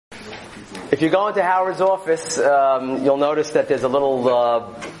If you go into Howard's office, you'll notice that there's a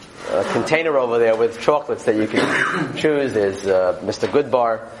little container over there with chocolates that you can choose. There's Mr.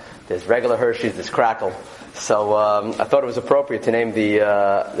 Goodbar, there's regular Hershey's, there's Crackle. So I thought it was appropriate to name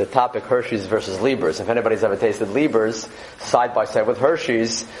the topic Hershey's versus Lieber's. If anybody's ever tasted Lieber's side by side with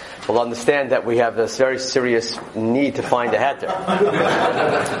Hershey's, will understand that we have this very serious need to find a heter.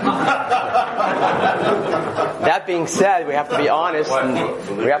 That being said, we have to be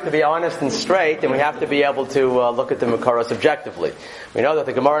honest, and straight, and we have to be able to look at the Makaros objectively. We know that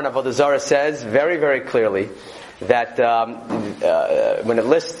the Gemara in Avodah Zarah says very, very clearly that when it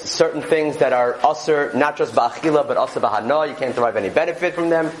lists certain things that are usher, not just ba'achila, but usher b'hana, you can't derive any benefit from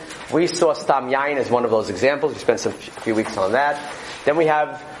them. We saw stam yain as one of those examples. We spent a few weeks on that. Then we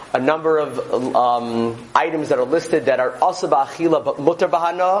have a number of items that are listed that are usher ba'achila but mutar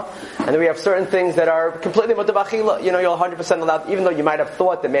b'hana, and then we have certain things that are completely mutar b'achila. You're 100% allowed, even though you might have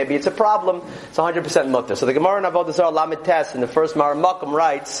thought that maybe it's a problem. It's 100% mutar. So the Gemara in Avodah Zarah Lamed Tes in the first Mareh Makom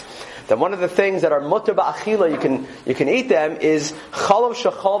writes that one of the things that are mutar ba'achila, you can eat them, is chalav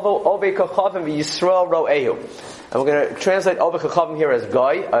shechalvo ovei kachavim v'yisrael ro'ehu. And we're going to translate ovei kachavim here as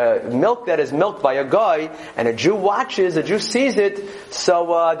goy, milk that is milked by a goy, and a Jew watches, a Jew sees it,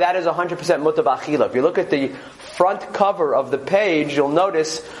 so that is 100% mutar ba'achila. If you look at the front cover of the page, you'll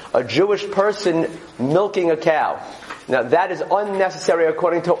notice a Jewish person milking a cow. Now that is unnecessary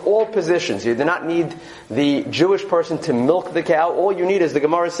according to all positions. You do not need the Jewish person to milk the cow. All you need, as the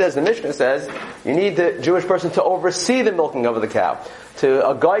Gemara says, the Mishnah says, you need the Jewish person to oversee the milking of the cow.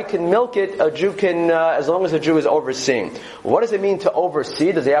 A guy can milk it, a Jew can, as long as the Jew is overseeing. What does it mean to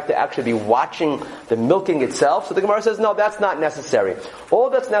oversee? Does he have to actually be watching the milking itself? So the Gemara says, no, that's not necessary.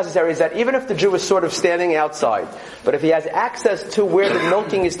 All that's necessary is that even if the Jew is sort of standing outside, but if he has access to where the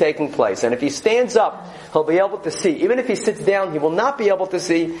milking is taking place, and if he stands up, he'll be able to see. Even if he sits down, he will not be able to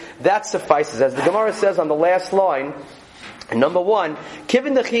see. That suffices. As the Gemara says on the last line, number one,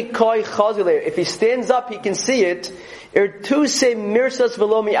 if he stands up, he can see it. So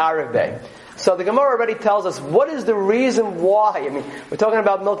the Gemara already tells us what is the reason why. I mean, we're talking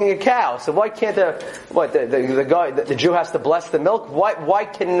about milking a cow. So why can't the Jew has to bless the milk? Why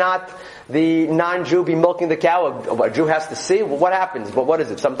cannot the non-Jew be milking the cow? A Jew has to see. Well, what happens? But what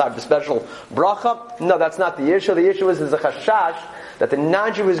is it? Some type of special bracha? No, that's not the issue. The issue is a chashash that the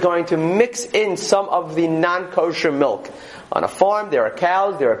non-Jew is going to mix in some of the non-kosher milk. On a farm, there are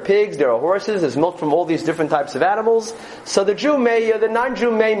cows, there are pigs, there are horses, there's milk from all these different types of animals. So the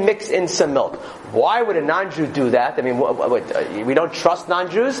non-Jew may mix in some milk. Why would a non-Jew do that? I mean, we don't trust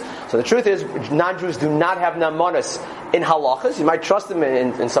non-Jews. So the truth is, non-Jews do not have namanas in halachas. You might trust them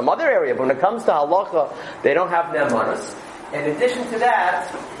in some other area, but when it comes to halacha, they don't have namanas. In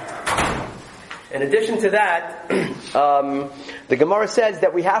addition to that, the Gemara says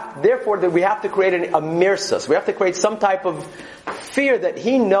that we have to create a mirsas. We have to create some type of fear that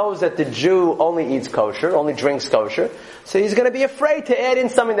he knows that the Jew only eats kosher, only drinks kosher, so he's going to be afraid to add in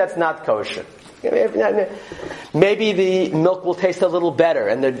something that's not kosher. Maybe the milk will taste a little better,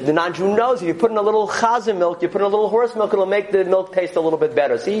 and the non-Jew knows if you put in a little chazan milk, you put in a little horse milk, it'll make the milk taste a little bit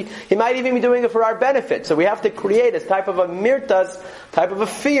better. So he might even be doing it for our benefit. So we have to create a type of a mirtas, type of a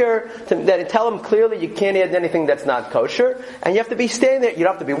fear, that tell him clearly you can't add anything that's not kosher, and you have to be staying there. You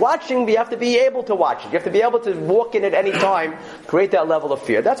don't have to be watching, but you have to be able to watch it. You have to be able to walk in at any time, create that level of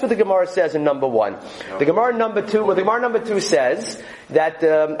fear. That's what the Gemara says in number one. The Gemara number two says that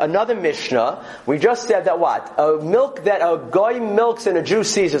another Mishnah, we just said that what? A milk that a guy milks and a Jew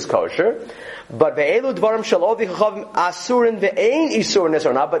sees is kosher. But ve'elu dvarim shel ovi chachavim asurin ve'ein isurin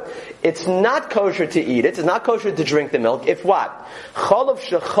esrona. But it's not kosher to eat it. It's not kosher to drink the milk. If what? Chalav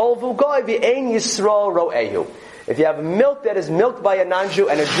shechalvu goy ve'ein yisrael ro'ehu. If you have milk that is milked by a non-Jew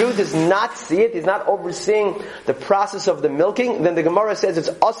and a Jew does not see it, he's not overseeing the process of the milking, then the Gemara says it's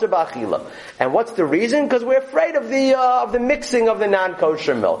asr ba'achila. And what's the reason? Because we're afraid of the mixing of the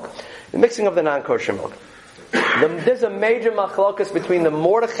non-kosher milk. The mixing of the non-kosher milk. There's a major machlokas between the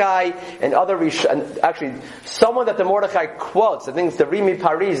Mordechai and other actually someone that the Mordechai quotes, I think it's the Rimi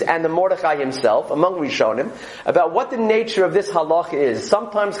Paris and the Mordechai himself, among Rishonim, about what the nature of this halach is.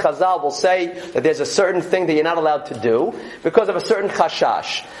 Sometimes Chazal will say that there's a certain thing that you're not allowed to do because of a certain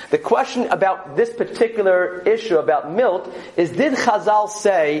chashash. The question about this particular issue about milk is, did Chazal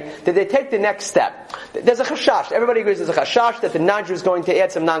say, did they take the next step? There's a chashash. Everybody agrees there's a chashash that the non-Jew is going to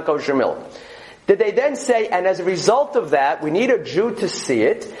add some non-kosher milk. Did they then say, and as a result of that, we need a Jew to see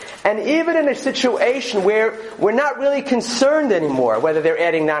it, and even in a situation where we're not really concerned anymore whether they're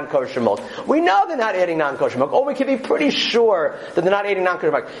adding non-kosher milk. We know they're not adding non-kosher milk, or we can be pretty sure that they're not adding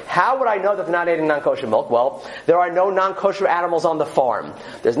non-kosher milk. How would I know that they're not adding non-kosher milk? Well, there are no non-kosher animals on the farm.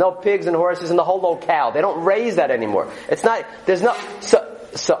 There's no pigs and horses in the whole locale. They don't raise that anymore.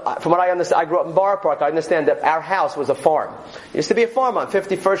 So from what I understand, I grew up in Borough Park. I understand that our house was a farm. It used to be a farm on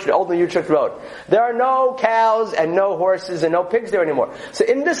 51st Street, Old New Utrecht Road. There are no cows and no horses and no pigs there anymore. So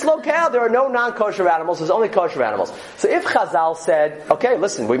in this locale, there are no non-kosher animals. There's only kosher animals. So if Chazal said, okay,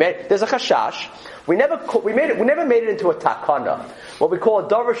 listen, there's a chashash. We never made it into a takana, what we call a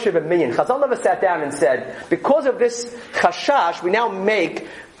davar sheva minyan. Chazal never sat down and said, because of this chashash, we now make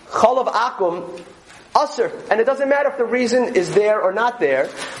cholav akum Usr. And it doesn't matter if the reason is there or not there.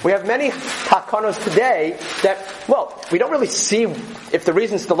 We have many takanos today that, well, we don't really see if the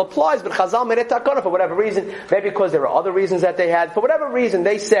reason still applies, but Chazal made a takana for whatever reason. Maybe because there were other reasons that they had. For whatever reason,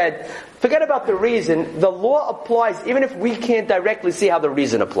 they said, forget about the reason. The law applies even if we can't directly see how the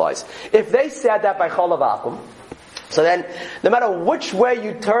reason applies. If they said that by cholav akum, so then, no matter which way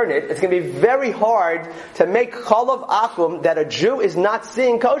you turn it, it's going to be very hard to make cholav akum that a Jew is not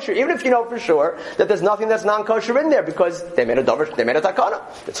seeing kosher, even if you know for sure that there's nothing that's non-kosher in there, because they made a takana.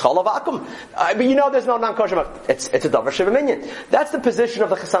 It's cholav akum. But you know there's no non-kosher milk. It's a davar sheva minyan. That's the position of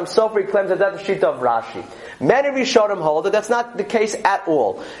the Chassam Sofer. He claims that that's the shita of Rashi. Many Rishonim hold that that's not the case at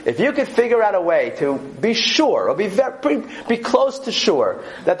all. If you could figure out a way to be sure, or be close to sure,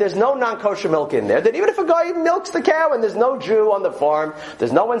 that there's no non-kosher milk in there, that even if a guy milks the cow, and there's no Jew on the farm,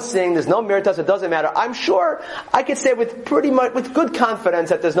 there's no one seeing, there's no mirtas, it doesn't matter. I'm sure I could say with good confidence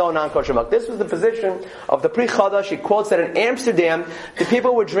that there's no non-kosher milk. This was the position of the Pri Chadash. He quotes that in Amsterdam, the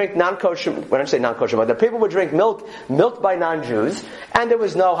people would drink non-kosher, when I say non-kosher milk, the people would drink milk by non-Jews, and there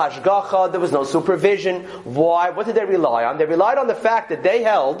was no hashgacha, there was no supervision. Why? What did they rely on? They relied on the fact that they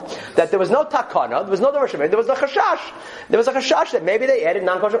held that there was no takana, there was no davar, there was no chashash. There was a chashash that maybe they added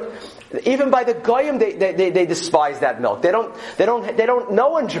non-kosher. Even by the goyim, they despise that milk. No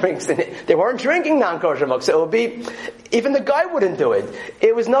one drinks in it. They weren't drinking non-kosher milk, so it would be, even the guy wouldn't do it.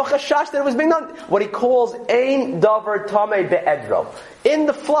 It was no chashash that it was being done. What he calls ein davar tamei be'edro. In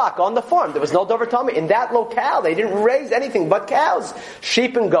the flock, on the farm, there was no davar tamei. In that locale, they didn't raise anything but cows,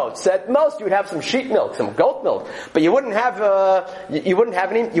 sheep and goats. At most, you would have some sheep milk, some goat milk, but you wouldn't have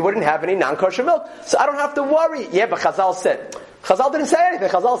any non-kosher milk. So I don't have to worry. Yeah, but Chazal said, Chazal didn't say anything.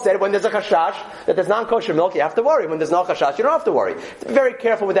 Chazal said when there's a chashash, that there's non-kosher milk, you have to worry. When there's no chashash, you don't have to worry. Be very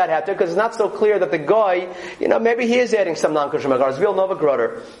careful with that hatter, because it's not so clear that the guy, maybe he is adding some non-kosher milk. Arzviel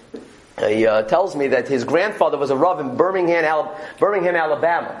Novagroder, he tells me that his grandfather was a rav in Birmingham,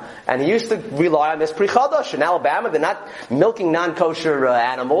 Alabama, and he used to rely on this Pri Chadash. In Alabama, they're not milking non-kosher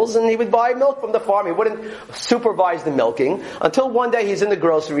animals, and he would buy milk from the farm. He wouldn't supervise the milking until one day he's in the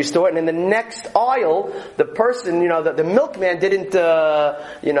grocery store, and in the next aisle, the person, the milkman didn't,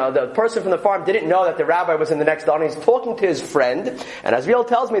 the person from the farm didn't know that the rabbi was in the next aisle. And he's talking to his friend, and Azriel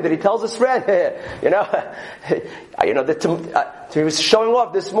tells me that he tells his friend, he was showing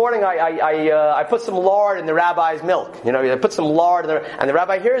off this morning. I put some lard in the rabbi's milk. I put some lard in there, and the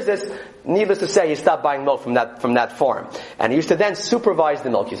rabbi hears this. Needless to say, he stopped buying milk from that farm. And he used to then supervise the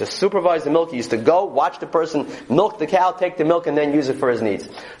milk. He used to supervise the milk. He used to go, watch the person milk the cow, take the milk, and then use it for his needs.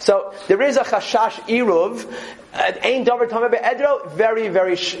 So there is a chashash iruv. Ein davar tamei be'edro. Very,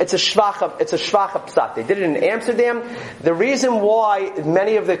 very. It's a shvacha psak. They did it in Amsterdam. The reason why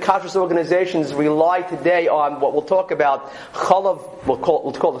many of the kashrus organizations rely today on what we'll talk about cholav, we'll call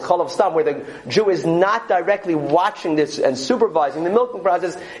it cholav stam, where the Jew is not directly watching this and supervising the milking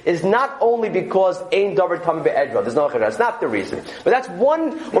process, is not only because ein davar tamei be'edro. There's no chashash. That's not the reason. But that's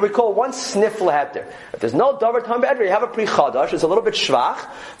what we call one sniff leheter. If there's no davar tamei be'edro, you have a Pri Chadash. It's a little bit shvach,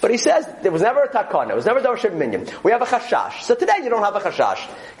 but he says there was never a takana. It was never davar sheva minyan. We have a chashash. So today you don't have a chashash.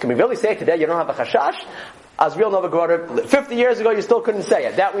 Can we really say today you don't have a chashash? Azriel Novagroder, 50 years ago you still couldn't say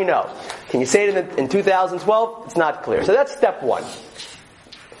it. That we know. Can you say it in 2012? It's not clear. So that's step one.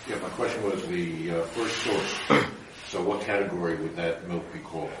 Yeah, my question was the first source. So what category would that milk be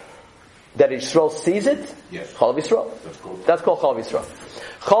called? That Yisrael sees it? Yes. Cholav Yisrael. That's called Cholav Yisrael.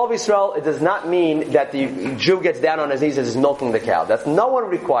 Cholav Yisrael, it does not mean that the Jew gets down on his knees and is milking the cow. No one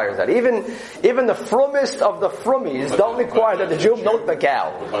requires that. Even the frummest of the frummies don't require that the Jew milk the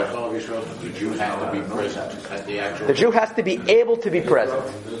cow. But by Cholav Yisrael, the Jew has to be present at the actual... The Jew has to be able to be present.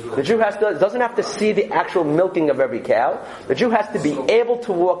 The Jew doesn't have to see the actual milking of every cow. The Jew has to be able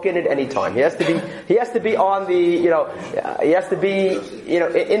to walk in at any time. He has to be on the, he has to be,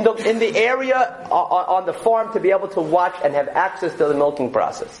 in the area on the farm to be able to watch and have access to the milking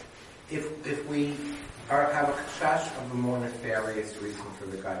process. if we have a chash of a more nefarious reason for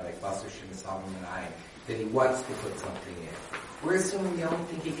the guy, like Basar Shem Solomon that he wants to put something in, we're assuming the only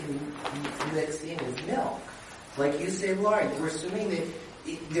thing he can mix in is milk. Like you say, Lauren, we're assuming that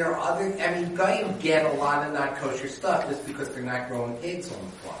there are other, Goyim get a lot of not kosher stuff just because they're not growing pigs on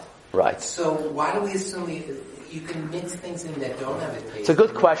the farm. Right. So why do we assume you can mix things in that don't have a taste? It's a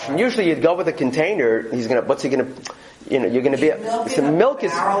good question. Usually you'd go with a container, what's he gonna, you're gonna be, some milk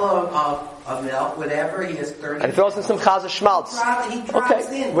is... barrel of milk, whatever, he has 30... And he throws in some chazah schmaltz. He drops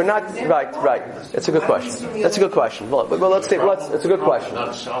in. We're not, right. It's a good question. That's a good question. Well, let's see, it's a good question.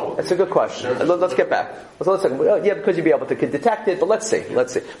 It's a good question. Let's get back. Let's yeah, because you'd be able to detect it, but let's see.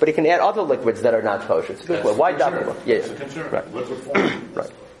 But he can add other liquids that are not kosher. It's a good one. Why double? Yeah. It's a concern. Right. Liquid form.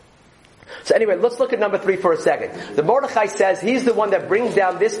 Right. So anyway, let's look at number 3 for a second. The Mordechai says he's the one that brings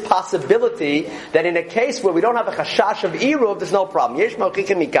down this possibility that in a case where we don't have a chashash of Eruv, there's no problem. Yesh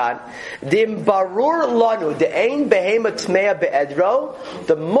mauchikim mikan. Dim barur lanu, the ein behema tmea be'edro,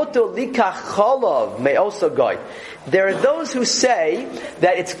 the muto likach cholov may also go. There are those who say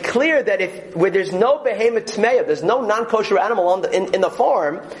that it's clear that where there's no behema tmea, there's no non-kosher animal in the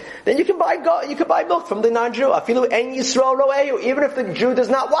farm, then you can buy milk from the non-Jew. Afilu ein Yisrael ro'ehu, even if the Jew does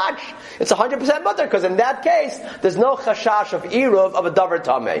not watch. It's 100% butter, because in that case, there's no chashash of Eruv of a davar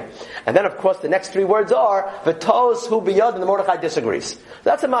tameh. And then, of course, the next 3 words are, v'tos hu biyod, and the Mordechai disagrees.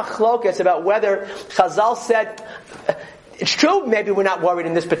 That's a machlokas about whether Chazal said, it's true, maybe we're not worried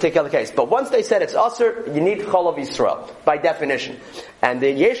in this particular case, but once they said it's usher, you need chol of Yisrael, by definition. And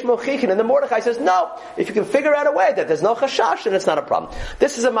the Yesh Mochichin and the Mordechai says, no, if you can figure out a way that there's no chashash, then it's not a problem.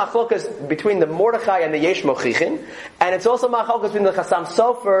 This is a machlokas between the Mordechai and the Yesh Mochichin, and it's also a machlokas between the Chassam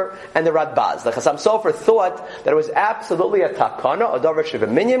Sofer and the Radbaz. The Chassam Sofer thought that it was absolutely a takana, a davar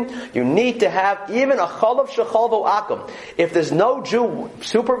shivaminim. You need to have even a cholav shecholvo akum. If there's no Jew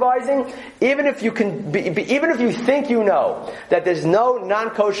supervising, even if you think you know that there's no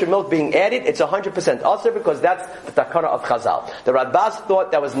non-kosher milk being added, it's 100% usher because that's the takana of Chazal. The Radbaz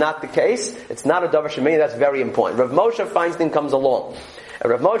thought that was not the case. It's not a davar shemini. That's very important. Rav Moshe Feinstein comes along. And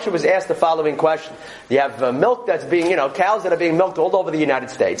Rav Moshe was asked the following question. You have milk that's being, cows that are being milked all over the United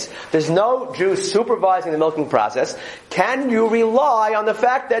States. There's no Jew supervising the milking process. Can you rely on the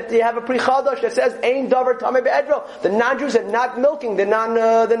fact that you have a Pri Chadash that says, Ein davar tameh be'edro? The non-Jews are not milking the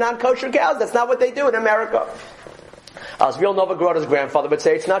non-kosher cows. That's not what they do in America. Asriel Novogroda's grandfather would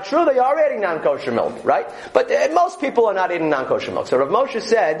say it's not true, they are adding non-kosher milk, right? But most people are not eating non-kosher milk. So Rav Moshe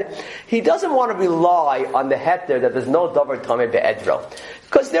said he doesn't want to rely on the heter that there's no davar tameh be'edro.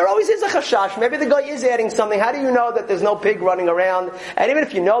 Because there always is a chashash. Maybe the guy is adding something. How do you know that there's no pig running around? And even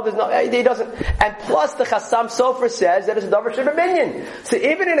if you know there's no, he doesn't. And plus the Chassam Sofer says that it's a davar shebaminion. So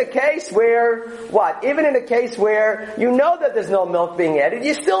even in a case where, you know that there's no milk being added,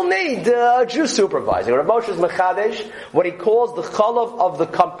 you still need a Jew supervising. Rav Moshe's Mechadesh, what he calls the chalav of the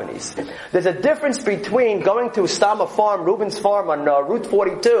companies. There's a difference between going to Stama Farm, Reuben's farm on Route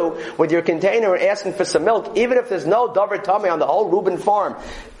 42 with your container and asking for some milk, even if there's no davar tameh on the whole Reuben farm.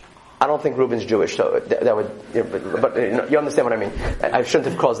 I don't think Reuben's Jewish, so that would, but you understand what I mean. I shouldn't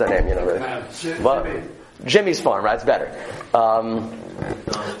have caused that name, really. Well, Jimmy's farm, right? It's better.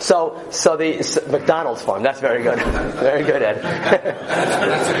 So the McDonald's farm. That's very good. Very good, Ed.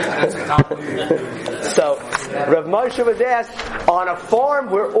 So Rav Moshe was asked, on a farm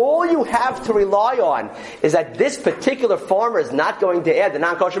where all you have to rely on is that this particular farmer is not going to add the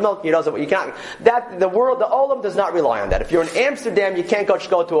non-kosher milk, you can't. That the Olam does not rely on that. If you're in Amsterdam, you can't just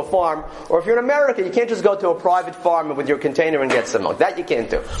go to a farm, or if you're in America, you can't just go to a private farm with your container and get some milk. That you can't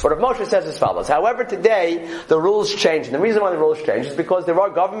do. What Rav Moshe says as follows. However, today the rules change, and the reason why the rules change is because there are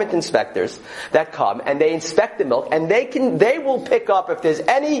government inspectors that come and they inspect the milk, and they will pick up if there's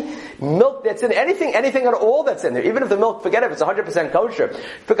any milk that's in anything at all that's in there. Even if the milk, forget if it's 100% kosher,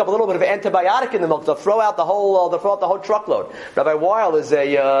 pick up a little bit of antibiotic in the milk, they'll throw out the whole truckload. Rabbi Weil is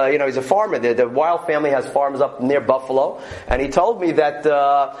he's a farmer. The Weil family has farms up near Buffalo, and he told me that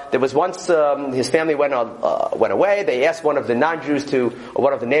there was once his family went away. They asked one of the non-Jews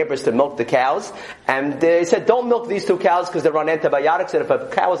one of the neighbors to milk the cows, and they said, don't milk these 2 cows because they're on antibiotics, and if a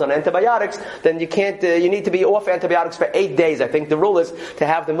cow is on antibiotics, then you can't, you need to be off antibiotics for 8 days. I think the rule is to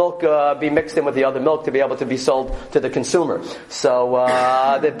have the milk be mixed in with the other milk to be able to be sold to the consumer. So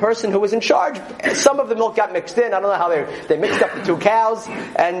the person who was in charge, some of the milk got mixed in. I don't know how they mixed up the two cows,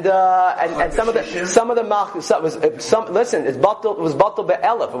 and some of the milk was listen. It was bottled by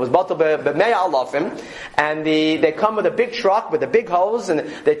elef. It was bottled by mea alafim, and they come with a big truck with a big hose, and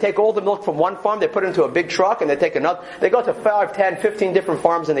they take all the milk from one farm, they put it into a big truck, and they take another. They go to 5, 10, 15 different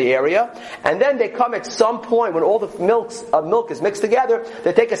farms in the area, and then they come at some point when all the milk is mixed together.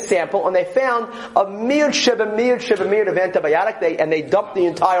 They take a sample, and they found a mir of antibiotic, and they dump the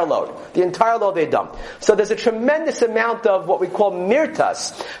entire load. The entire load they dump. So there's a tremendous amount of what we call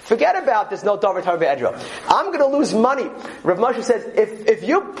mirtas. Forget about this no davar tarve edro. I'm going to lose money. Rav Moshe says, if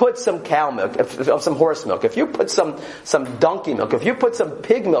you put some cow milk, some horse milk, if you put some donkey milk, if you put some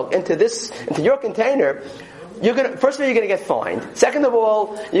pig milk into your container, first of all, you're going to get fined. Second of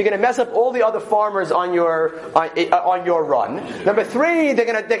all, you're going to mess up all the other farmers on your run. Number 3, they're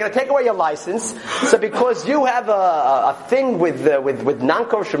going to take away your license. So because you have a thing with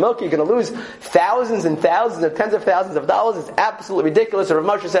non-kosher milk, you're going to lose thousands and thousands and tens of thousands of dollars. It's absolutely ridiculous. So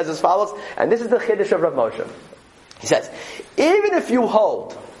Rav Moshe says as follows, and this is the chiddush of Rav Moshe. He says, even if you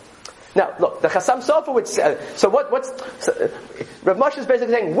hold. Now, look, the Chassam Sofer would say, Rav Moshe is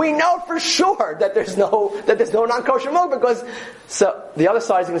basically saying, we know for sure that there's no non-kosher milk because, so the other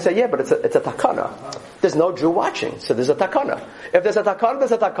side is going to say, yeah, but it's a takana. There's no Jew watching, so there's a takana. If there's a takana,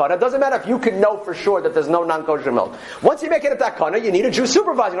 there's a takana. It doesn't matter if you can know for sure that there's no non-kosher milk. Once you make it a takana, you need a Jew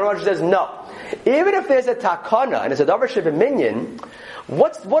supervising. Rav Moshe says, no. Even if there's a takana, and it's a davar shebeminyan,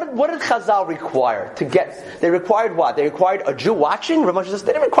 what did Chazal require to get? They required what? They required a Jew watching? Rav Moshe says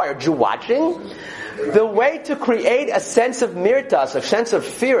they didn't require a Jew watching. The way to create a sense of mirtas, a sense of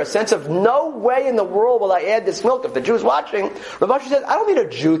fear, a sense of no way in the world will I add this milk if the Jew's watching. Rav Moshe says, I don't need a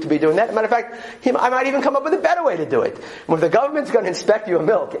Jew to be doing that. As a matter of fact, I might even come up with a better way to do it. When the government's going to inspect your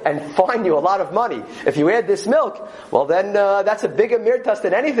milk and fine you a lot of money if you add this milk, well then that's a bigger mirtas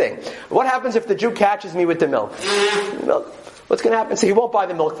than anything. What happens if the Jew catches me with the milk? What's going to happen? So he won't buy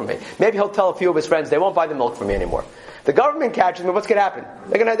the milk from me. Maybe he'll tell a few of his friends they won't buy the milk from me anymore. The government catches me, what's going to happen?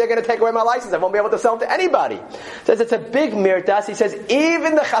 They're going to take away my license. I won't be able to sell it to anybody. He says it's a big mirtas. He says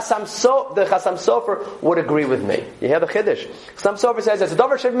even the Chassam Sofer would agree with me. You hear the chiddush? Chassam Sofer says it's a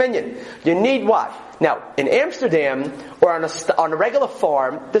davar shebeminyan. You need what? Now, in Amsterdam or on a regular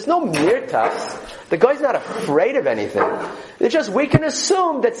farm, there's no mirtas. The guy's not afraid of anything. It's just we can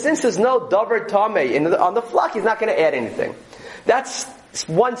assume that since there's no davar tameh on the flock, he's not going to add anything. That's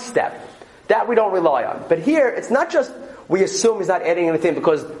one step. That we don't rely on. But here, it's not just we assume he's not adding anything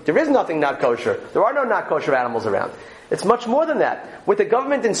because there is nothing not kosher. There are no not kosher animals around. It's much more than that. With the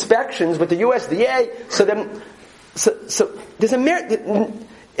government inspections, with the USDA, so there's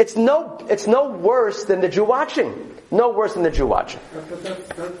it's no worse than the Jew watching. No worse than the Jew watching. But that's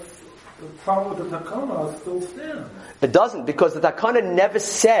the power of the takana still stands. It doesn't, because the takana never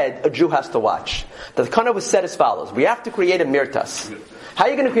said a Jew has to watch. The takana was said as follows: we have to create a mirtas. How are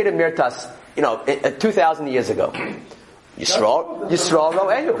you going to create a mirtas? 2,000 years ago. Yisrael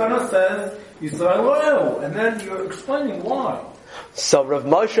Ro'ehu. The takana says Yisrael Ro'ehu, and then you're explaining why. So Rav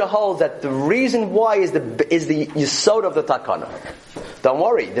Moshe holds that the reason why is the yisod of the takana. Don't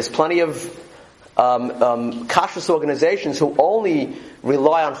worry, there's plenty of kashrus organizations who only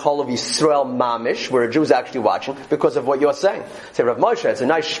rely on Chol of Yisrael Mamish, where a Jew is actually watching, because of what you're saying. Say, Rav Moshe, it's a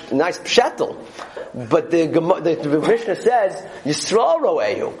nice pshetel. But the Mishnah says, Yisrael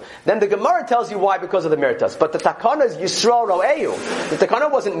Ro'ehu. Then the Gemara tells you why, because of the mirtas. But the takana is Yisrael Ro'ehu. The takana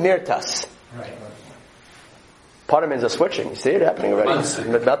wasn't mirtas. Right. Parliaments are switching. You see it happening already?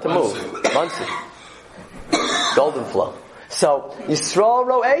 I'm about to move. Muncie. Golden flow. So, Yisrael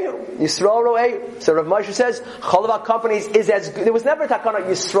Ro'ehu. So Rav Moshe says, Cholav companies is as good. There was never a takana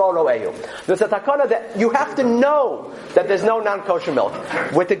Yisrael Ro'ehu. There's a takana that you have to know that there's no non-kosher milk.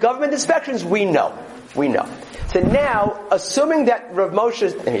 With the government inspections, we know. So now, assuming that Rav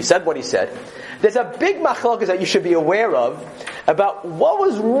Moshe, and he said what he said, there's a big machlokas that you should be aware of about what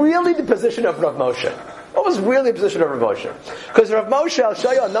was really the position of Rav Moshe. What was really the position of Rav Moshe? Because Rav Moshe, I'll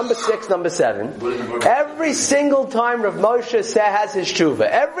show you on number 6, number 7. Every single time Rav Moshe has his tshuva,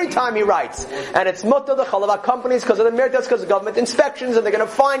 every time he writes, and it's mutter the Chalav companies because of the mirtas, because of government inspections, and they're going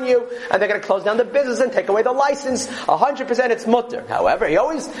to fine you, and they're going to close down the business and take away the license. 100% it's mutter. However, he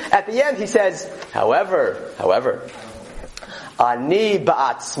always, at the end, he says, however, Ani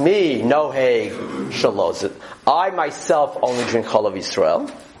ba'atzmi noheg shalozit. I myself only drink Chalav Yisrael.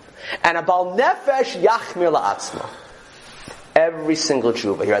 And a Bal Nefesh Yachmir La'atzma. Every single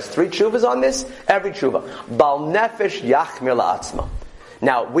tshuva. He has 3 tshuvas on this. Every tshuva. Bal Nefesh Yachmir La'atzma.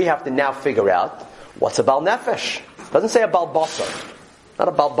 Now, we have to now figure out what's a Bal Nefesh. It doesn't say a Bal Basar. Not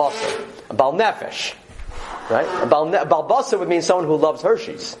a Bal Basar. A Bal Nefesh. right? A Bal Basar would mean someone who loves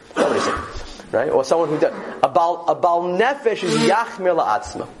Hershey's. Right? Or someone who does. A Bal Nefesh is Yachmir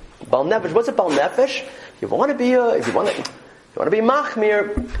La'atzma. Bal Nefesh, what's a Bal Nefesh? If you want to be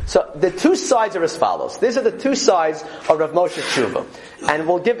Machmir. So the two sides are as follows. These are the two sides of Rav Moshe Tshuva. And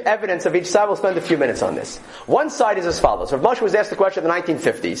we'll give evidence of each side. We'll spend a few minutes on this. One side is as follows. Rav Moshe was asked the question in the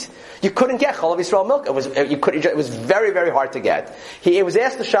 1950s. You couldn't get Chalav Yisrael milk. It was very, very hard to get. He was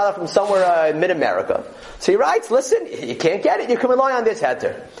asked the Shalah from somewhere in mid-America. So he writes, listen, you can't get it. You can rely on this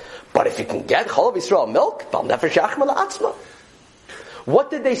heter. But if you can get Chalav Yisrael milk, Bal Nefesh Yachmir La'atzma. What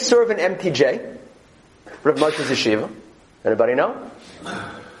did they serve in MTJ? Rav Moshe's yeshiva. Anybody know?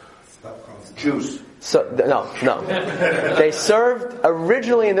 Juice. So no. They served,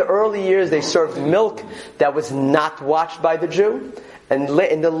 originally in the early years, they served milk that was not watched by the Jew. And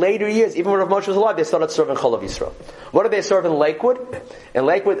in the later years, even when Rav Moshe was alive, they started serving Chalav Yisrael. What did they serve in Lakewood? In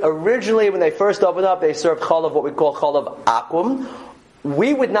Lakewood, originally when they first opened up, they served Chalav, what we call Chalav Akum.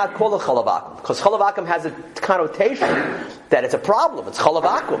 We would not call it Chalav Akum, because Chalav Akum has a connotation that it's a problem. It's Chalav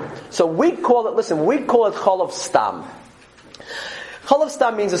Akum. So we call it Chalav Stam. Chalav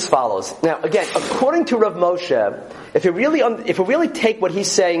Stam means as follows. Now, again, according to Rav Moshe, if we really take what he's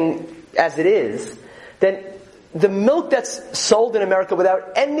saying as it is, then the milk that's sold in America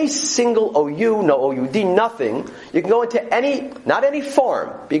without any single OU, no OUD, nothing, you can go into not any farm,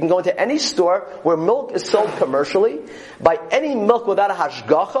 but you can go into any store where milk is sold commercially, buy any milk without a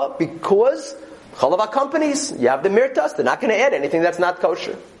hashgacha, because Chalav companies, you have the mirtas, they're not going to add anything that's not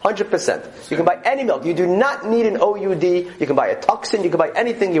kosher. 100%. You can buy any milk. You do not need an OUD. You can buy a toxin. You can buy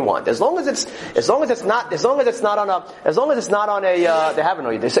anything you want. As long as it's not on a, they have an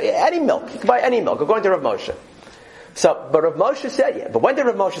OUD. So any milk. You can buy any milk, according to Rav Moshe. So, but Rav Moshe said, yeah. But when did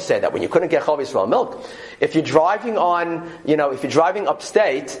Rav Moshe say that? When you couldn't get Chalav Yisrael milk. If you're driving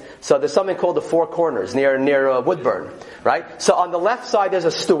upstate, so there's something called the Four Corners near Woodburn, right? So on the left side there's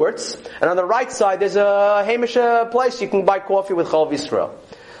a Stewart's, and on the right side there's a Hamish place you can buy coffee with Chalav Yisrael.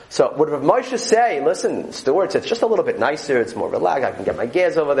 So would Rav Moshe say, listen, Stewart's, it's just a little bit nicer, it's more relaxed, I can get my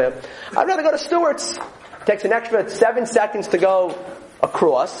gas over there. I'd rather go to Stewart's. It takes an extra 7 seconds to go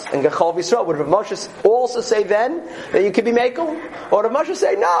across and get Chalav Yisrael. Would Rav Moshe also say then that you could be Mekel? Or Rav Moshe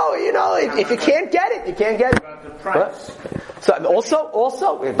say, no, if you can't get it, you can't get it. About the price. So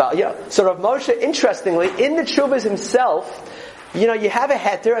about, so Rav Moshe, interestingly, in the Tshuvas himself, you have a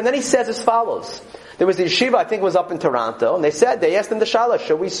heter, and then he says as follows. There was the yeshiva, I think it was up in Toronto, and they asked him the shalah,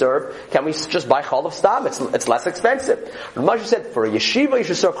 should we serve, can we just buy Chalav Stam? It's less expensive. Rav Moshe said, for a yeshiva, you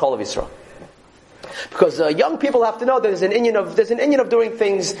should serve Chalav Yisrael. Because young people have to know there's an inyan of doing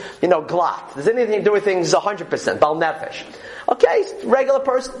things, glatt. There's an inyan of doing things 100%, bal nefesh. Okay, regular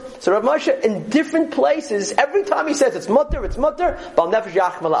person. So Rav Moshe, in different places, every time he says it's mutter, bal nefesh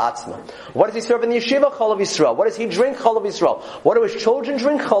yachmir la'atzma. What does he serve in the yeshiva? Chalav Yisrael. What does he drink? Chalav Yisrael. What do his children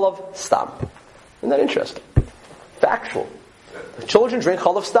drink? Chalav Stam. Isn't that interesting? Factual. The children drink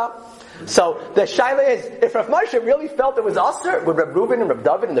Chalav Stam. So the shaila is, if Rav Moshe really felt it was Aser, would Reb Reuven and Reb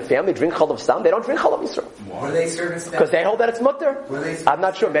David and the family drink Chalav Stam? They don't drink Chalav Yisrael. Were they serving because they hold that it's mutter. I'm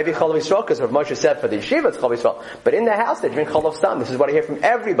not sure. Maybe Chalav Yisrael, because Rav Moshe said for the yeshiva it's Chalav Yisrael. But in the house they drink Chalav Stam. This is what I hear from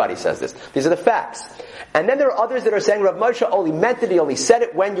everybody says this. These are the facts. And then there are others that are saying Rav Moshe only meant it, he only said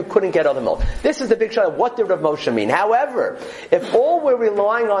it when you couldn't get other milk. This is the big shaila. What did Rav Moshe mean? However, if all we're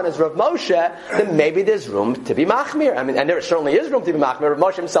relying on is Rav Moshe, then maybe there's room to be machmir. And there certainly is room to be machmir. Rav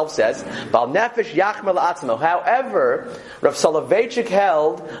Moshe himself says, Bal nefesh yachmir la'atzmo. However, Rav Soloveitchik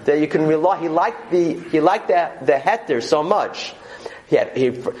held that you can rely, he liked the heter so much. Rav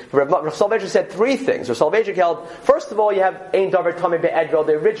Soloveitchik said 3 things. Rav Soloveitchik held, first of all, you have Ein Davar Tamei Be'edrel,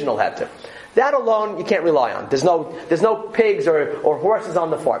 the original heter. That alone you can't rely on. There's no pigs or horses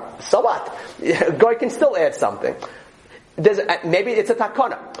on the farm. So what? Goy can still add something. Maybe it's a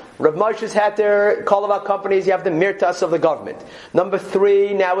takana. Rav Moshe's heter, Kolav companies, you have the mirtas of the government. Number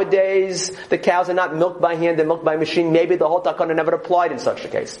 3, nowadays, the cows are not milked by hand, they're milked by machine. Maybe the whole takana never applied in such a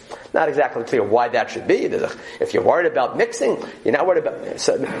case. Not exactly clear why that should be. If you're worried about mixing, you're not worried about...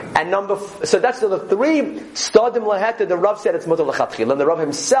 So that's the 3 stadim laheter, the Rav said it's mutar l'chatchila. And the Rav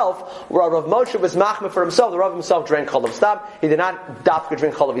himself, where Rav Moshe was machmir for himself, the Rav himself drank Chalav Stam. He did not dafka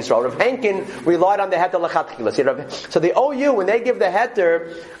drink Chalav Yisrael. Rav Henkin relied on the heter l'chatchila. So the OU, when they give the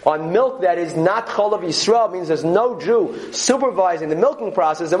heter on milk that is not Chalav Yisrael, means there's no Jew supervising the milking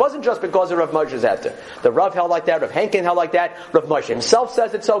process. It wasn't just because of Rav Moshe's heter. The Rav held like that, Rav Henkin held like that, Rav Moshe himself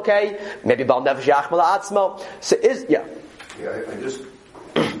says it's okay, maybe Bal Nefesh Yachmir La'atzmo. So I just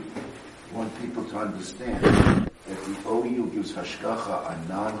want people to understand that the OU gives hashgacha on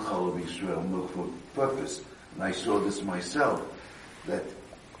non-Chalav Yisrael milk for purpose. And I saw this myself, that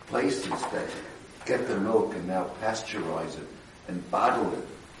places that get the milk and now pasteurize it and bottle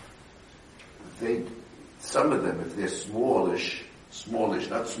it, some of them, if they're smallish,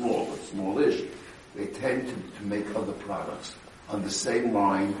 not small, but smallish, they tend to make other products on the same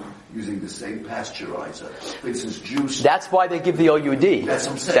line, using the same pasteurizer. For instance, juice. That's why they give the OUD. That's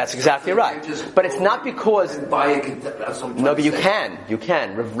what I'm saying. That's exactly right. But it's not because... No, but you can. You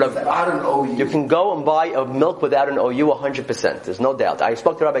can. Without an OU. You can go and buy a milk without an OU 100%. There's no doubt. I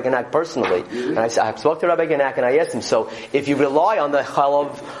spoke to Rabbi Ganak personally. And I spoke to Rabbi Ganak and I asked him, so if you rely on the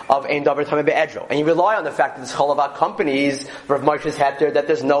chalav of Ein Davar Tamei Be'edro, and you rely on the fact that this chalav companies, Rav Moshe's heter, that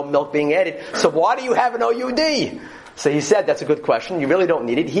there's no milk being added, so why do you have an OUD? So he said, that's a good question. You really don't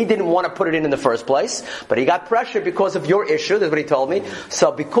need it. He didn't want to put it in the first place, but he got pressure because of your issue. That's what he told me.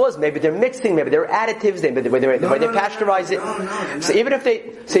 So because maybe they're mixing, maybe they're additives, maybe the way they pasteurize it. So even if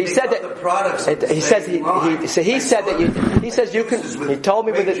they, so he said that, he says, he says you can, he told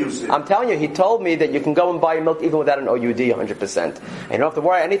me with it, I'm telling you, he told me that you can go and buy milk even without an OUD 100%. And you don't have to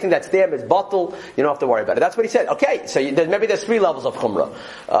worry, anything that's there is bottled, you don't have to worry about it. That's what he said. Okay, so maybe there's 3 levels of Chumrah.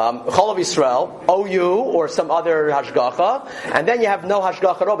 Chalav Yisrael, OU, or some other Hashgacha, and then you have no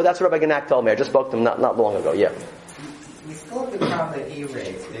Hashgacha at all, but that's what Rabbi Ganak told me. I just spoke to him not long ago, yeah. We still have the problem that he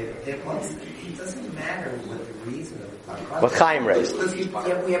raised. It doesn't matter what the reason of the Takana. What Chaim raised. Because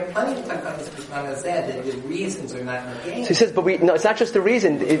we have plenty of Takanas which Mana said that the reasons are not negated. So he says, but it's not just the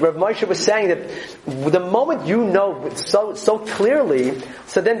reason. Rav Moshe was saying that the moment you know so clearly,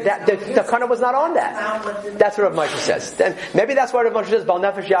 so then the Takana was not on that. That's what Rav Moshe says. Then maybe that's why Rav Moshe says, Bal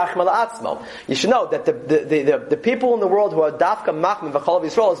Nefesh Yachmal Atzmo. You should know that the people in the world who are Dafka Machmim V'Chalav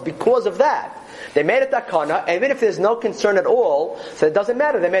Yisrael is because of that. They made a takana, and even if there's no concern at all, so it doesn't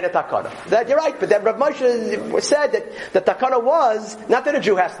matter, they made a takana. That, you're right, but then Rav Moshe said that the takana was, not that a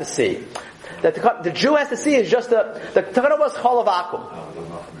Jew has to see. That the Jew has to see is just the takana was chalav akum,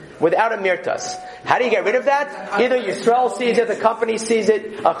 without a mirtas. How do you get rid of that? Either Yisrael sees it, the company sees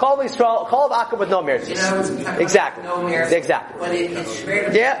it, chalav akum with no mirtas. Exactly. No mirtas. Exactly. But it's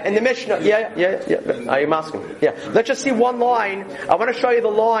yeah, in the Mishnah. Yeah. Are you asking? Yeah. Let's just see one line. I want to show you the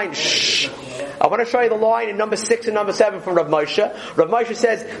line. I want to show you the line in number 6 and number 7 from Rav Moshe. Rav Moshe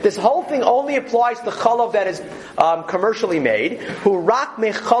says, this whole thing only applies to chalav that is commercially made. Who rak me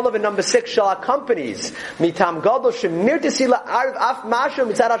chalav in number 6 shall companies. Mitam gadol shemir tesila arv af mashu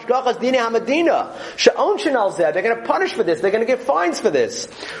mitzad hashgachas dine hamadina. She'on shenal zeh. They're going to punish for this. They're going to give fines for this.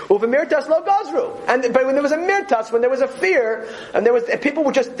 Uve mirtas lo gazru. But when there was a mirtas, when there was a fear, and there was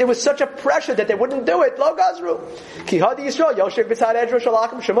such a pressure that they wouldn't do it, lo gazru. Ki hadi Yisrael yoshek b'tzad edro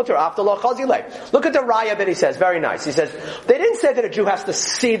shalakim shemutar after lo chazilei. Look at the raya that he says, very nice. He says, they didn't say that a Jew has to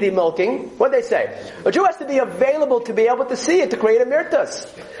see the milking. What did they say? A Jew has to be available to be able to see it, to create a mirtas.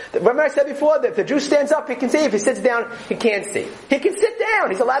 Remember I said before that if the Jew stands up, he can see. If he sits down, he can't see. He can sit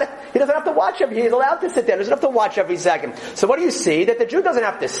down. He doesn't have to watch he's allowed to sit down. He doesn't have to watch every second. So what do you see? That the Jew doesn't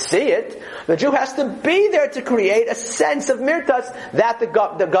have to see it. The Jew has to be there to create a sense of mirtas that the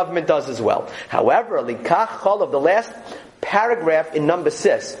government does as well. However, likach chalav, the last paragraph in number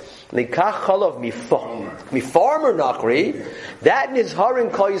 6, Likach chalav mifarmer nachri. That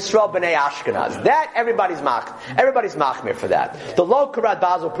nizharin kol Yisrael b'nei Ashkenaz. That everybody's machmir for that. The lo karat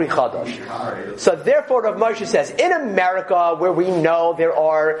basel pri chadash. So therefore, Rav Moshe says, in America, where we know there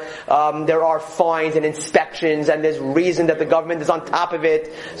are fines and inspections, and there's reason that the government is on top of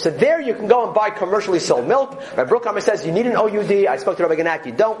it. So there you can go and buy commercially sold milk. Rabbi Bruckhammer says you need an OUD. I spoke to Rabbi Ganak.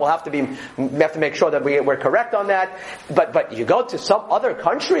 You don't. We have to make sure that we're correct on that. But you go to some other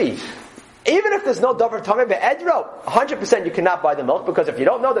country. Even if there's no davar tamei be'edro, 100% you cannot buy the milk, because if you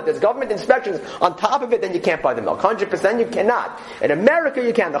don't know that there's government inspections on top of it, then you can't buy the milk. 100% you cannot. In America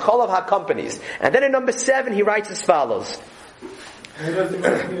you can, the chalav ha-companies. And then in number 7 he writes as follows. You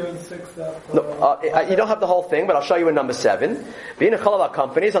don't have the whole thing, but I'll show you in number 7. Being a chalav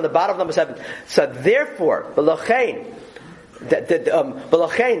ha-companies, on the bottom of number 7. So therefore, b'lachein,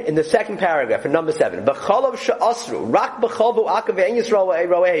 in the second paragraph, in number 7, when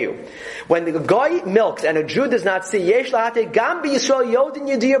the guy milks and a Jew does not see, it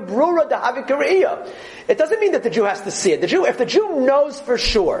doesn't mean that the Jew has to see it. If the Jew knows for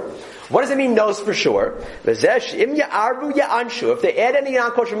sure, what does it mean knows for sure? If they add any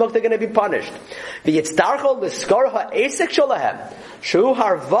non-kosher milk, they're going to be punished. They're going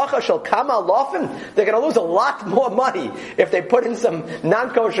to lose a lot more money if they put in some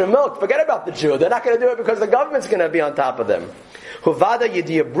non-kosher milk. Forget about the Jew. They're not going to do it because the government's going to be on top of them. That's not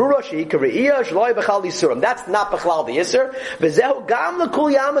b'chlal the Yisr.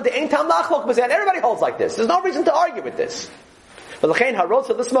 Everybody holds like this. There's no reason to argue with this. Someone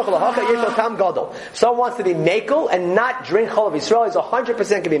wants to be mekel and not drink chalav Yisrael, he's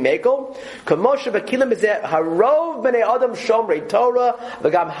 100% can be mekel.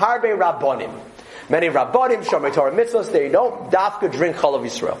 Many rabbonim, shomrei Torah mitzvos, they don't dafka drink chalav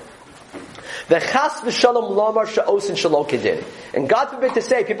Yisrael. The chas v'shalom lomar sha'osin shalo kedin. And God forbid to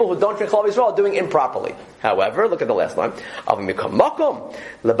say people who don't drink chalav Yisrael are doing improperly. However, look at the last line. Avimikam makom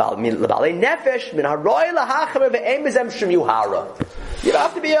lebalei nefesh min haroy lahachamer ve'em bezem shem yuhara. You don't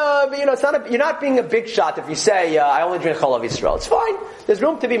have to be it's not you're not being a big shot if you say I only drink chalav Yisrael. It's fine. There's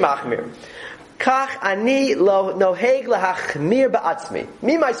room to be machmir. Kach ani lo noheg lahachmir ba'atzmi.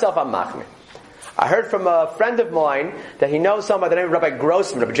 Me myself, I'm machmir. I heard from a friend of mine that he knows someone by the name of Rabbi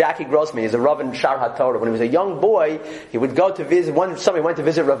Grossman, Rabbi Jackie Grossman. He's a Rav in Shar HaTorah. When he was a young boy, he would go to visit. Somebody went to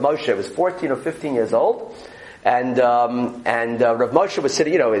visit Rav Moshe. He was 14 or 15 years old, and Rav Moshe was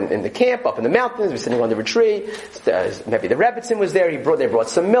sitting, in the camp up in the mountains. He was sitting under a tree. Maybe the Rebbitzin was there. They brought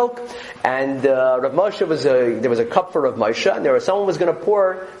some milk, and Rav Moshe there was a cup for Rav Moshe, and someone was going to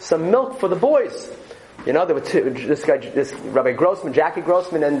pour some milk for the boys. There were this Rabbi Grossman, Jackie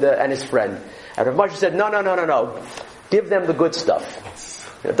Grossman, and his friend. And Rav Moshe said, no. Give them the good stuff.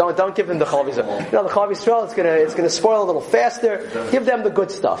 Don't give them the chalav Yisrael. The chalav Yisrael, it's gonna spoil a little faster. Give them the good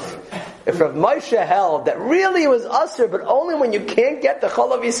stuff. If Rav Moshe held that really it was usher, but only when you can't get the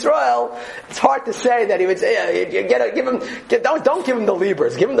chalav Yisrael, it's hard to say that he would say, don't give him the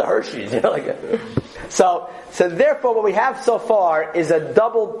Liebers, give him the Hershey's. So therefore, what we have so far is a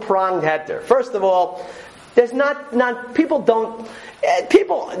double-pronged heter. First of all, there's people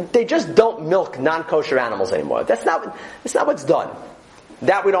they just don't milk non-kosher animals anymore. That's not what's done.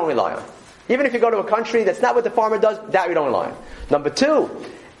 That we don't rely on. Even if you go to a country, that's not what the farmer does, that we don't rely on. Number two,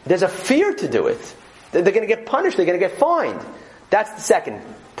 there's a fear to do it. They're going to get punished, they're going to get fined. That's the second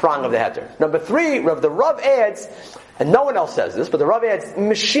prong of the heter. Number three, the Rav adds, and no one else says this, but the Rav adds,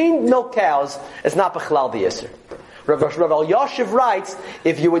 machine milk cows is not b'chlal d'yisr. Rav Elyashiv writes,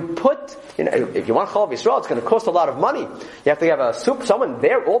 if you would put, if you want chalav Yisrael, it's going to cost a lot of money. You have to have someone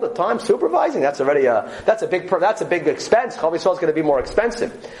there all the time supervising. That's already that's a big expense. Chalav Yisrael is going to be more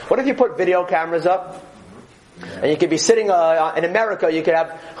expensive. What if you put video cameras up? And you could be sitting in America, you could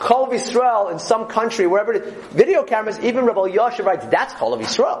have Chalav Yisrael in some country, wherever it is. Video cameras, even Rabbi Yosef writes, that's Chalav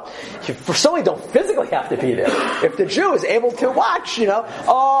Yisrael. You certainly don't physically have to be there. If the Jew is able to watch,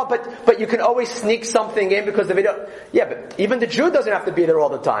 but you can always sneak something in because the video, but even the Jew doesn't have to be there all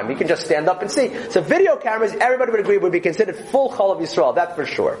the time. He can just stand up and see. So video cameras, everybody would agree, would be considered full Chalav Yisrael, that's for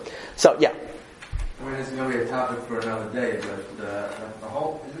sure. So, yeah. I mean, it's going to be a topic for another day, but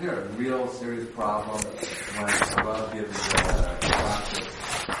isn't there a real serious problem when Rav gives the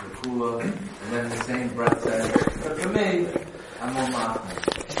kula, and then the same breath says, but for me, I'm more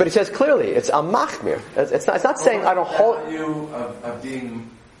machmir. But he says clearly, it's a machmir. It's not saying I don't hold you of making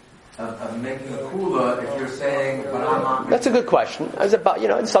a kula if you're saying, but I'm machmir. That's a good question. It's about,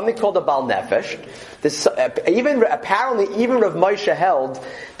 it's something called a bal nefesh. Apparently, even Rav Moshe held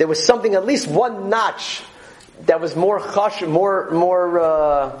there was something, at least one notch, that was more less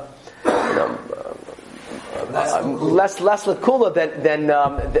lekula than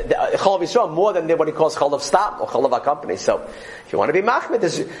chalav Yisrael, more than what he calls chalav stam or chalav company. So, if you want to be machmir,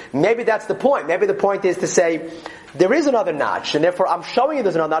 maybe that's the point. Maybe the point is to say there is another notch, and therefore I'm showing you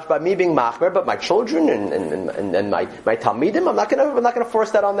there's another notch by me being machmir, but my children and my talmidim, I'm not going to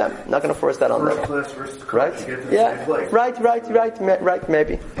force that on them. I'm not going to force that on them. Right? Yeah. Right.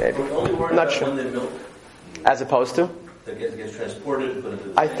 Maybe. I'm not sure. As opposed to? That gets transported.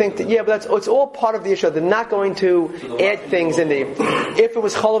 I think that, but it's all part of the issue. They're not going to add things in the. If it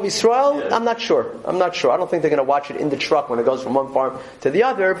was Chalav Yisrael, I'm not sure. I don't think they're going to watch it in the truck when it goes from one farm to the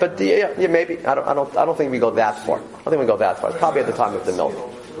other. But maybe I don't think we go that far. I don't think we go that far. It's probably at the time of the milk.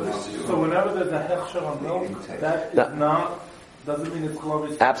 So whenever there's a hechsher on milk, that is not. Doesn't mean it's Chalav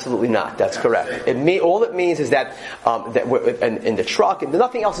Yisrael. Absolutely not. That's correct. All it means is that in the truck,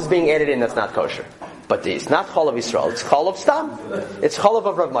 nothing else is being added in that's not kosher. But it's not Chalav Yisrael. It's Chalav Stam. It's Chalav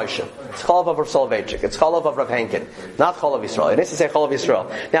of Rav Moshe. It's Chalav of Rav Soloveitchik. It's Chalav of Rav Henkin. Not Chalav Yisrael. It needs to say Chalav Yisrael.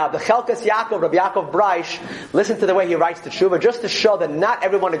 Now, the Chelkas Yaakov, Rabbi Yaakov Breish, listen to the way he writes the Tshuva, just to show that not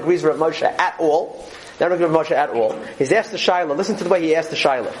everyone agrees with Rav Moshe at all. Not agrees with Rav Moshe at all. He's asked the Shaila. Listen to the way he asked the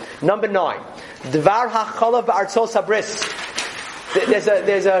Shaila. Number 9. Dvar HaChalav Ba'artzos Habris.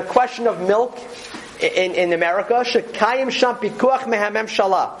 There's a question of milk in America, Shekayim Sham Pikuach Mehamem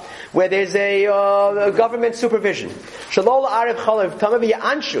Shalah, where there's a government supervision. Shalol Arif Chalav Tamavi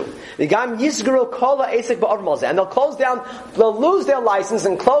Anshu. The Gam Yisguru Kola Asik Ba'Ormalze. And they'll lose their license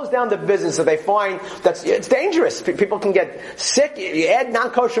and close down the business if they find it's dangerous. People can get sick. You add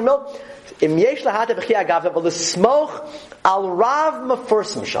non-kosher milk. Im yesh lahata b'chi agav v'lesmoch al rav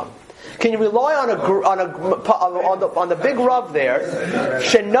mefursim sham. Can you rely on the big Rav there,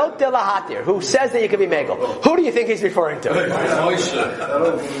 Shenot de Lahatir, who says that you can be Megel? Who do you think he's referring to?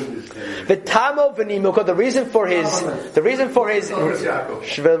 The Tamo V'nimuka, the reason for his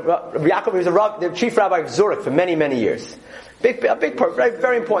Yaakov was the chief rabbi of Zurich for many, many years.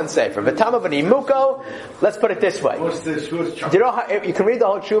 Very important sefer. V'tama v'nimuko. Let's put it this way. Do you know how, if you can read the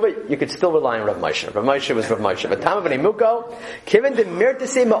whole tshuva, you could still rely on Rav Moshe. Rav Moshe was Rav Moshe. V'tama v'nimuko. Kiven de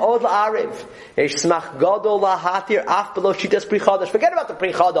mirtase ma'od la'ariv. Yishmach gadol la'hatir af below shitas pri chadash. Forget about the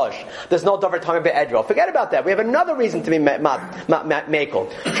pri chadash. There's no davar tamim be'edro. Forget about that. We have another reason to be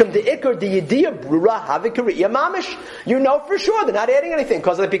mekel. From the ikar the yediyah brura havikariya mamish. You know for sure they're not adding anything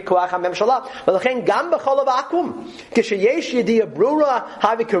because of the pikuach hamemshalah. V'lechen gam b'chol avakum. Kishayesh yediyah brura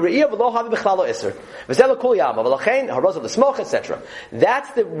havikariya v'lo havi b'chlalo iser. V'zelo kul yama v'lechen haroz of the smoch etc.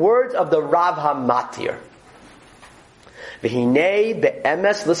 That's the words of the Rav HaMatir. V'hinei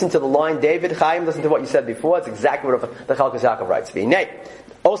be'emes. Listen to the line, David Chaim. Listen to what you said before. It's exactly what the Chalkas Yaakov writes. V'hinei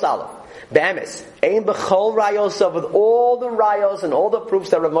os aleph be'emes ein b'chol rayos with all the rayos and all the proofs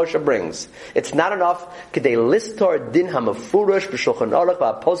that Rav Moshe brings. It's not enough. K'dei listor din hamafurash b'shulchan aruch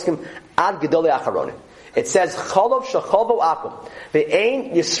v'aposkim ad gedolei acharonim. It says cholov shechovo akum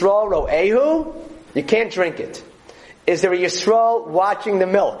ve'ein Yisrael ro'ehu. You can't drink it. Is there a Yisrael watching the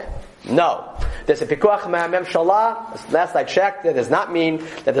milk? No. There's a pikuach ma'amemshalah. Last I checked, that does not mean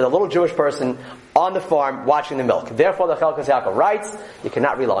that there's a little Jewish person on the farm watching the milk. Therefore, the Chalkas Yaakov writes, you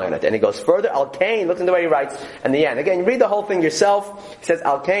cannot rely on it. And he goes further, Al Kain, look at the way he writes in the end. Again, you read the whole thing yourself. He says,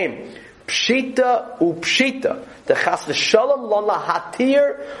 Al Kain, Pshita upshita. The chas v'shalom lon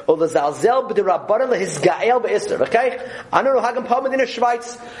lahatir or the zalzel b'derabbanan lehisgael be'isr. Okay? I don't know how come in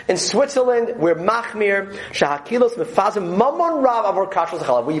Schweiz, in Switzerland, we're machmir shahakilos mefazim mamon rav avor kashos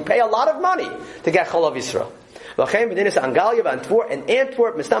chalav. Where you pay a lot of money to get chalav Yisrael. V'chem b'dinis Angalia v'Antwerp and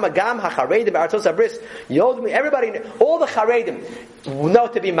Antwerp mistama gam hacharedim b'artos abris yodmi. Everybody, all the charedim know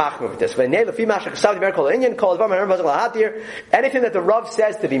to be machmir with this. Anything that the Rav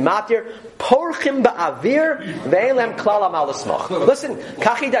says to be matir, porchim ba'avir ve'elem klal amal l'smoch. Listen,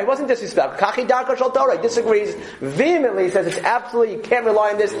 Kachidar, he wasn't disrespectful. Kachidar Kashal Torah, he disagrees vehemently. He says it's absolutely, you can't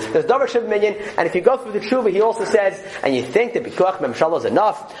rely on this. There's davar shiv minyan. And if you go through the tshuva, he also says, and you think that bikuach memshalah is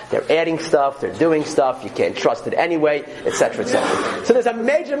enough, they're adding stuff, they're doing stuff, you can't trust it anyway, etc., etc. So there's a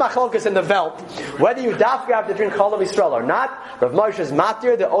major machlokas in the Welt, whether you dafka have to drink chalav Yisrael or not. Rav Moshe is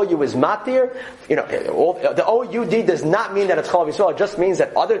matir, the OU is matir. You know, the OUD does not mean that it's chalav Yisrael. It just means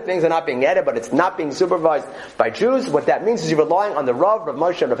that other things are not being added, but it's not being supervised by Jews. What that means is you're relying on the Rav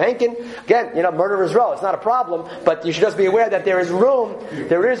Moshe, and Rav Henkin. Again, you know, murder is raw. It's not a problem, but you should just be aware that there is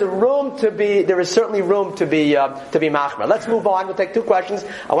certainly room to be machmer. Let's move on. We'll take two questions.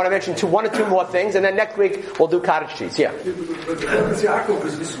 I want to mention one or two more things, and then next week we'll do cottage cheese. Yeah. But Yaakov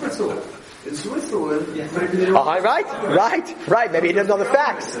is in Switzerland. In Switzerland, right. Maybe he doesn't know the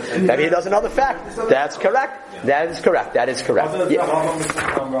facts. That's correct. That is correct. Yeah.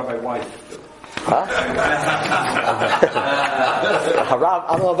 Huh?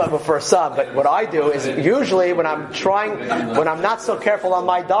 I don't know about for a son, but what I do is usually when I'm not so careful on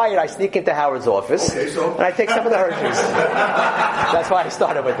my diet, I sneak into Howard's office and I take some of the Hershey's. That's why I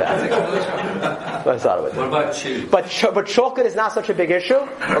started with that. What about cheese? But chocolate is not such a big issue.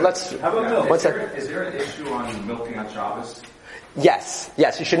 But let's. How about milk? Is there an issue on milking on Shabbos? Yes.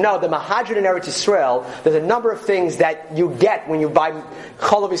 You should know the Mahadran in Eretz Yisrael, there's a number of things that you get when you buy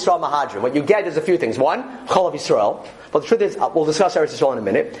Cholav Yisrael Mahadran. What you get is a few things. One, Cholav Yisrael. But the truth is, we'll discuss Eretz Yisrael in a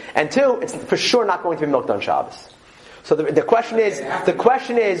minute. And two, it's for sure not going to be milked on Shabbos. So the question is, right?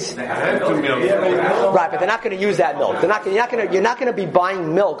 But they're not going to use that milk. You're not going to be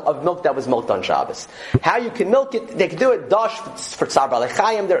buying milk that was milked on Shabbos. How you can milk it? They can do it. Dash for Tzar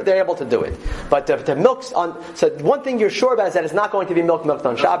Balechayim. They're able to do it. But the milk's on. So one thing you're sure about is that it's not going to be milked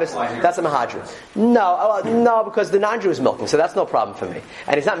on Shabbos. That's a Mahadran. No, because the non-Jew is milking, so that's no problem for me.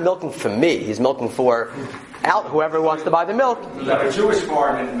 And he's not milking for me. He's milking for whoever wants to buy the milk. A Jewish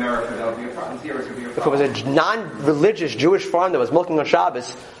farm in America, that would be a problem. If it was a non-religious Jewish farm that was milking on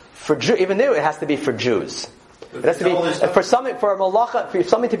Shabbos, even there it has to be for Jews. It has to be for something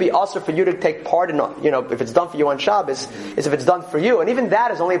to be also for you to take part in. If it's done for you on Shabbos, is if it's done for you, and even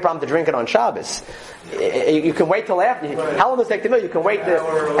that is only a problem to drink it on Shabbos. You can wait till after. How long does it take to milk? You can wait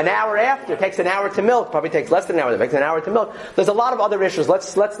an hour after. It takes an hour to milk. Probably takes less than an hour. It takes an hour to milk. There's a lot of other issues.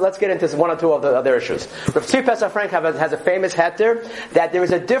 Let's get into one or two of the other issues. Rav Tzvi Pesach Frank has a famous heter that there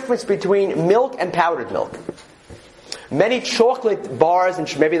is a difference between milk and powdered milk. Many chocolate bars,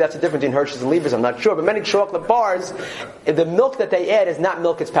 and maybe that's the difference between Hershey's and Lever's, I'm not sure, but many chocolate bars, the milk that they add is not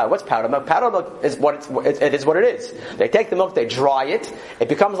milk, it's powder. What's powder milk? Powder milk is it is what it is. They take the milk, they dry it, it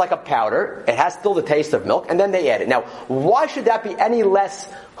becomes like a powder, it has still the taste of milk, and then they add it. Now, why should that be any less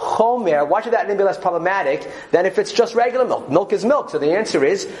chomer? Why should that be less problematic than if it's just regular milk? Milk is milk. So the answer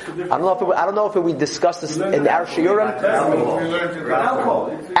is, I don't know if we discussed this in our shiurim.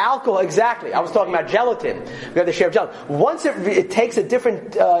 Alcohol, exactly. I was talking about gelatin. We have the share of gelatin. Once it takes a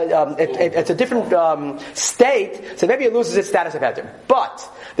different, it's a different state, so maybe it loses its status of heter. But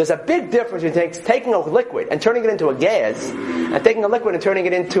there's a big difference between taking a liquid and turning it into a gas, and taking a liquid and turning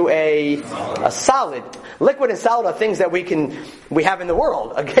it into a solid. Liquid and solid are things that we have in the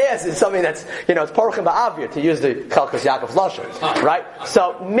world. A gas is something that's, it's paruchim ba'avir, to use the Chalkos Yaakov's lashon, right?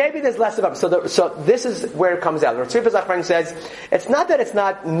 So maybe there's less of it. So this is where it comes out. The Tzvi Zachman says, it's not that it's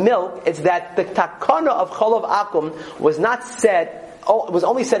not milk, it's that the takana of cholav akum was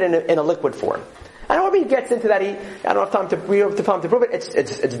only said in a liquid form. I don't know if he gets into that. I don't have time to prove it.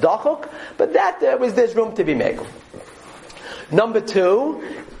 It's dachok, but there's room to be made. Number two,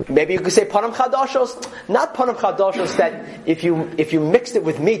 maybe you could say panam chadashos. Not panam chadashos that if you mixed it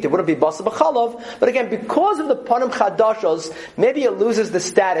with meat, it wouldn't be basa b'chalav. But again, because of the panam chadashos, maybe it loses the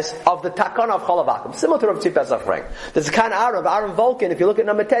status of the takana of chalav akum. Similar to Rav Tzvi Pesach Frank. There's a kind of Aaron Volkin, if you look at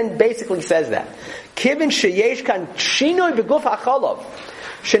number 10, basically says that. Kivin sheyesh kan shinoi beguf hachalav.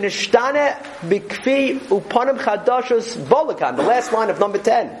 Shenishtane bikfi upanim chadashos volakan. The last line of number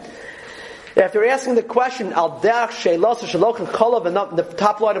 10. After asking the question, al derech shelos shalochin cholav, and the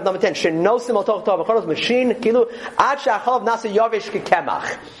top line of number 10, shenosim al toch tov acholos machine kilu ad shacholav nasa yavish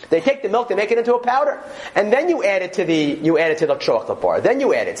kekemach. They take the milk, they make it into a powder, and then you add it to the chocolate bar. Then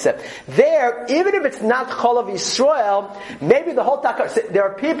you add it. So there, even if it's not cholav Yisrael, maybe the whole takar. There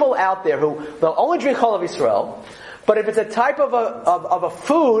are people out there who they'll only drink cholav Yisrael. But if it's a type of a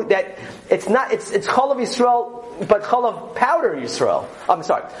food that it's cholav Yisrael, but cholav powder Yisrael. I'm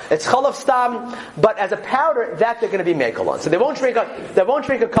sorry, it's cholav stam, but as a powder that they're going to be mekel on. So they won't drink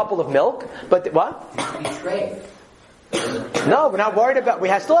a couple of milk, but what? No, we're not worried about. We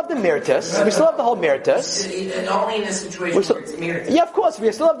still have the mirtas. We still have the whole mirtas. Only in a situation where it's mirtas. Yeah, of course, we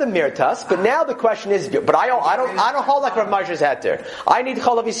still have the mirtas. But now the question is, but I don't hold like Rav Moshe's had there. I need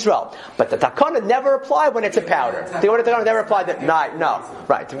cholav Yisrael, but the takana never apply when it's a powder. The order takana never apply. No,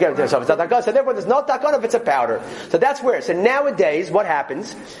 right. So it's not takana. So therefore, there's no takana if it's a powder. So that's where. So nowadays, what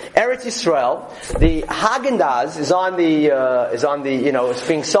happens? Eretz Yisrael, the Haagen-Dazs is on the it's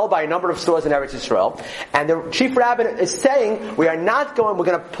being sold by a number of stores in Eretz Yisrael, and the chief rabbi is saying we're going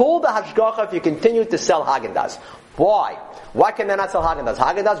to pull the hashgacha if you continue to sell Haagen-Dazs. Why? Why can they not sell Haagen-Dazs?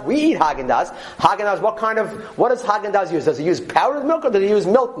 Haagen-Dazs, we eat Haagen-Dazs. Haagen-Dazs, what does Haagen-Dazs use? Does it use powdered milk or does it use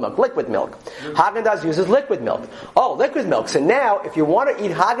milk, liquid milk? Haagen-Dazs uses liquid milk. Oh, liquid milk. So now, if you want to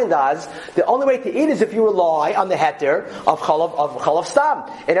eat Haagen-Dazs, the only way to eat is if you rely on the heter of chalav stam.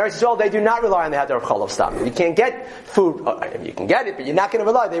 In Eretz Yisrael, they do not rely on the heter of chalav stam. You can't get food, you can get it, but you're not going to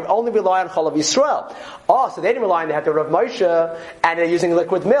rely. They only rely on chalav Yisrael. Oh, so they didn't rely on the heter of Rav Moshe, and they're using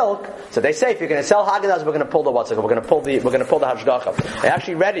liquid milk. So they say, if you're going to sell Haagen-Dazs, we're going to pull the hashgacha. I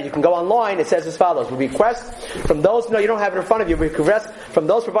actually read it. You can go online. It says as follows: we request from those. No, you don't have it in front of you. We request from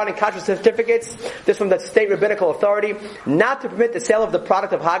those providing kashrus certificates. This from the state rabbinical authority, not to permit the sale of the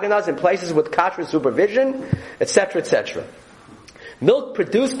product of Haagen-Dazs in places with kashrus supervision, etc., etc. Milk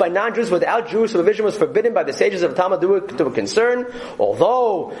produced by non-Jews without Jewish supervision was forbidden by the sages of Talmud to a concern,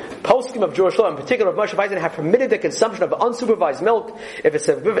 although poskim of Jewish law, in particular of Moshe Feinstein, have permitted the consumption of unsupervised milk if it's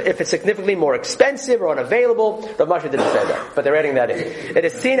significantly more expensive or unavailable. Rav Moshe didn't say that, but they're adding that in. It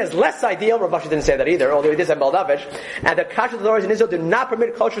is seen as less ideal. Rav Moshe didn't say that either, although he did say Meldavish. And the kashrus authorities in Israel do not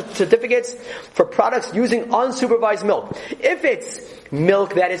permit kosher certificates for products using unsupervised milk. If it's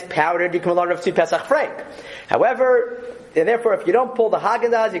milk that is powdered, you can learn of Tzvi Pesach Frank. However, and therefore, if you don't pull the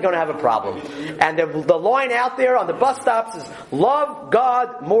Haagen-Dazs, you're going to have a problem. And the line out there on the bus stops is love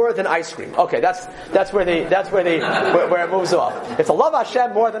God more than ice cream. Okay, that's where it moves off. It's a love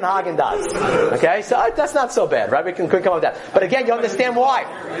Hashem more than Haagen-Dazs. Okay, so that's not so bad, right? We can come up with that. But again, you understand why?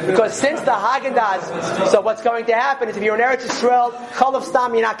 Because since the Haagen-Dazs, so what's going to happen is if you're in Eretz Yisrael, chalav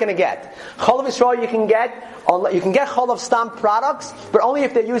stam you're not going to get. Chalav Yisrael you can get chalav stam products, but only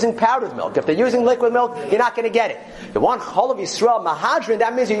if they're using powdered milk. If they're using liquid milk, you're not going to get it. You want chalav Yisrael mahadrin,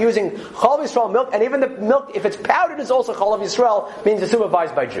 that means you're using chalav Yisrael milk, and even the milk, if it's powdered, is also chalav Yisrael, means it's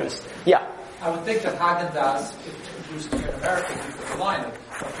supervised by Jews. Yeah. I would think that Haagen-Dazs is produced here in America, you could line it.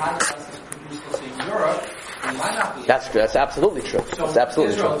 But Haagen-Dazs is produced, let's say, in Europe, It might not be. That's absolutely true. So That's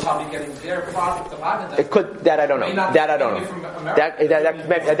absolutely Israel true. is probably getting their product of Ireland. It could, that I don't know. That I don't know.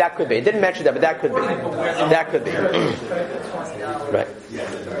 That could be. It didn't mention that, but that could be. That could be. Right.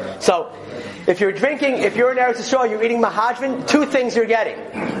 So, if you're in Eretz Yisrael, you're eating mahadrin, two things you're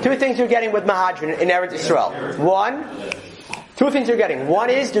getting with mahadrin in Eretz Yisrael. Two things you're getting. One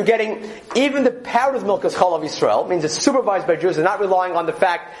is you're getting even the powdered milk is Chalav Yisrael. It means it's supervised by Jews. They're not relying on the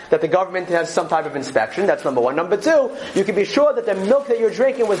fact that the government has some type of inspection. That's number one. Number two, you can be sure that the milk that you're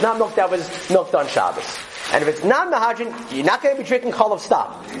drinking was not milk that was milked on Shabbos. And if it's not mahadrin, you're not going to be drinking Chalav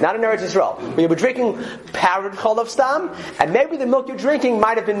Stam. Not in Eretz Yisrael. But you'll be drinking powdered Chalav Stam, and maybe the milk you're drinking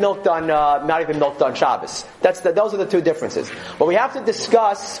might have been milked on Shabbos. Those are the two differences. What we have to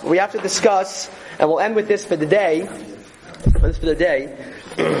discuss, and we'll end with this for the day,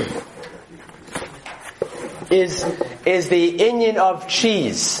 is the inyan of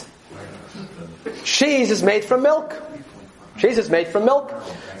cheese. Cheese is made from milk.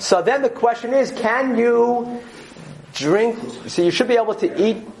 So then the question is, can you drink, so you should be able to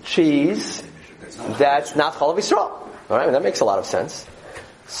eat cheese that's not Chalav Yisrael. Alright, that makes a lot of sense.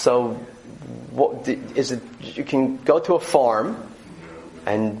 So, you can go to a farm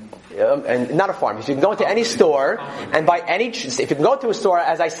and not a farm. You can go into any store and buy if you can go to a store,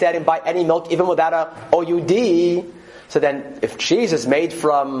 as I said, and buy any milk, even without a OUD, so then if cheese is made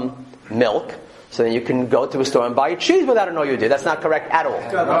from milk, so then you can go to a store and buy cheese without an OUD. That's not correct at all.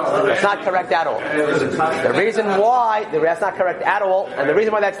 That's not correct at all. The reason why that's not correct at all, and the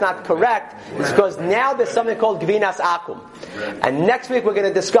reason why that's not correct is because now there's something called Gvinas Akum. And next week we're going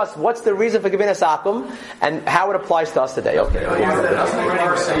to discuss what's the reason for Gvinas Akum and how it applies to us today. Okay.